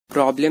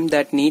Problem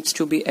that needs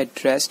to be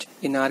addressed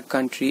in our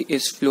country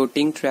is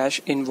floating trash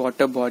in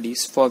water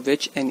bodies, for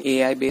which an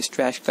AI-based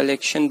trash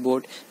collection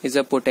boat is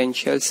a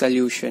potential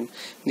solution.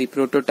 The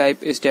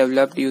prototype is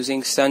developed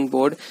using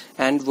sunboard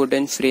and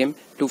wooden frame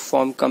to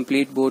form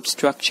complete boat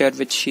structure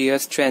with shear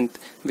strength,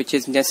 which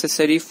is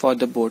necessary for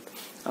the boat.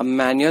 A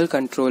manual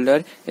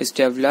controller is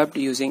developed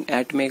using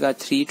Atmega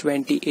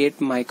 328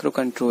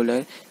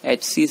 microcontroller,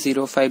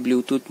 HC05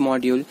 Bluetooth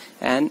module,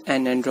 and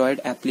an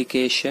Android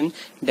application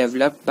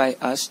developed by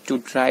us to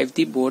drive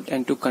the boat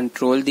and to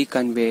control the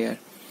conveyor.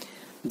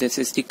 This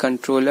is the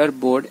controller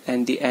board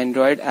and the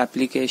Android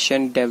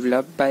application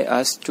developed by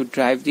us to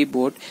drive the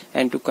boat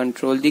and to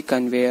control the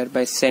conveyor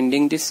by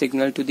sending the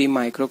signal to the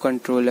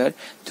microcontroller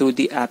through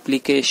the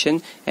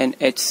application and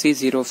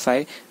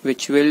HC05,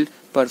 which will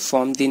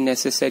perform the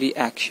necessary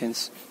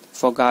actions.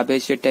 For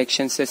garbage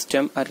detection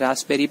system, a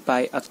Raspberry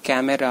Pi, a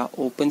camera,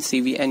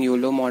 OpenCV and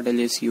YOLO model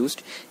is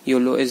used.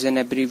 YOLO is an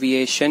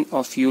abbreviation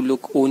of You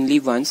Look Only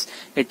Once.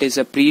 It is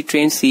a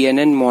pre-trained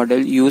CNN model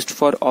used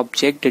for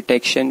object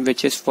detection,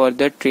 which is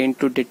further trained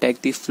to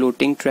detect the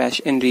floating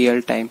trash in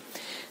real time.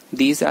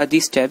 These are the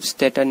steps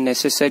that are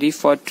necessary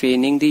for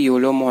training the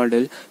YOLO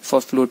model for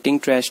floating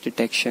trash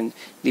detection.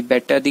 The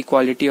better the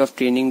quality of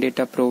training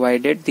data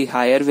provided, the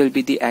higher will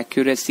be the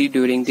accuracy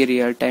during the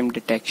real-time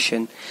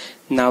detection.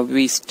 Now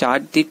we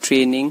start the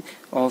training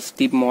of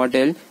the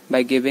model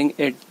by giving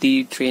it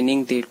the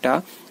training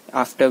data,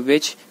 after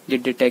which the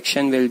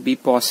detection will be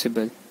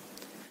possible.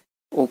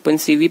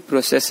 OpenCV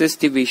processes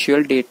the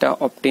visual data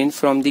obtained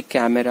from the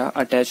camera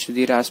attached to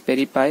the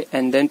Raspberry Pi,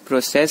 and then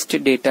processed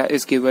data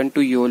is given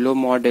to YOLO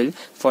model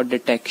for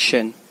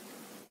detection.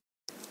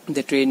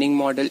 The training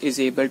model is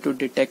able to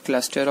detect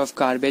cluster of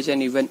garbage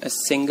and even a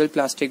single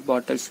plastic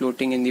bottle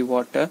floating in the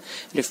water,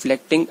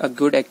 reflecting a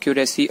good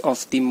accuracy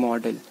of the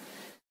model.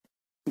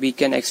 We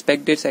can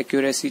expect this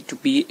accuracy to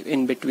be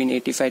in between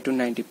 85 to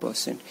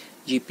 90%.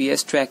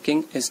 GPS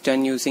tracking is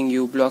done using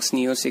u-blox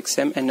Neo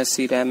 6M and a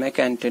ceramic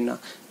antenna.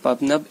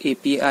 PubNub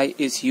API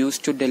is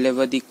used to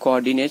deliver the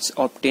coordinates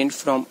obtained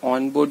from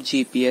onboard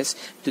GPS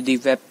to the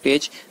web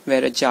page,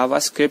 where a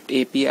JavaScript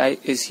API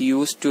is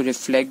used to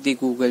reflect the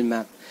Google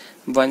map.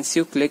 Once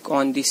you click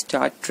on the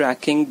Start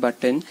Tracking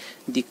button,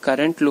 the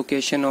current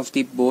location of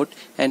the boat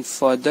and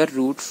further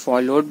route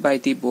followed by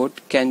the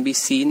boat can be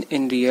seen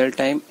in real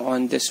time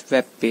on this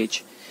web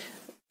page.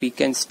 We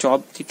can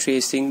stop the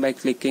tracing by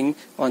clicking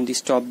on the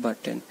Stop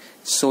button.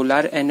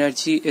 Solar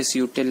energy is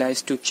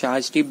utilized to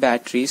charge the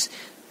batteries,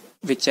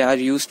 which are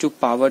used to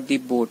power the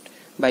boat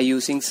by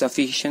using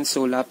sufficient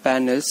solar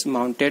panels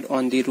mounted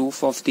on the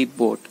roof of the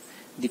boat.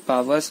 The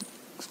power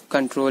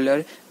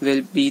controller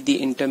will be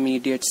the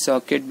intermediate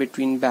circuit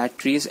between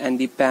batteries and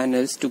the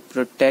panels to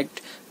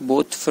protect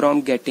both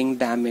from getting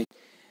damaged.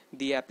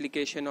 The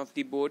application of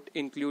the boat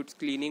includes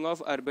cleaning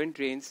of urban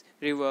drains,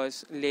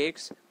 rivers,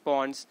 lakes,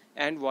 ponds,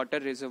 and water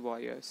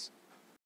reservoirs.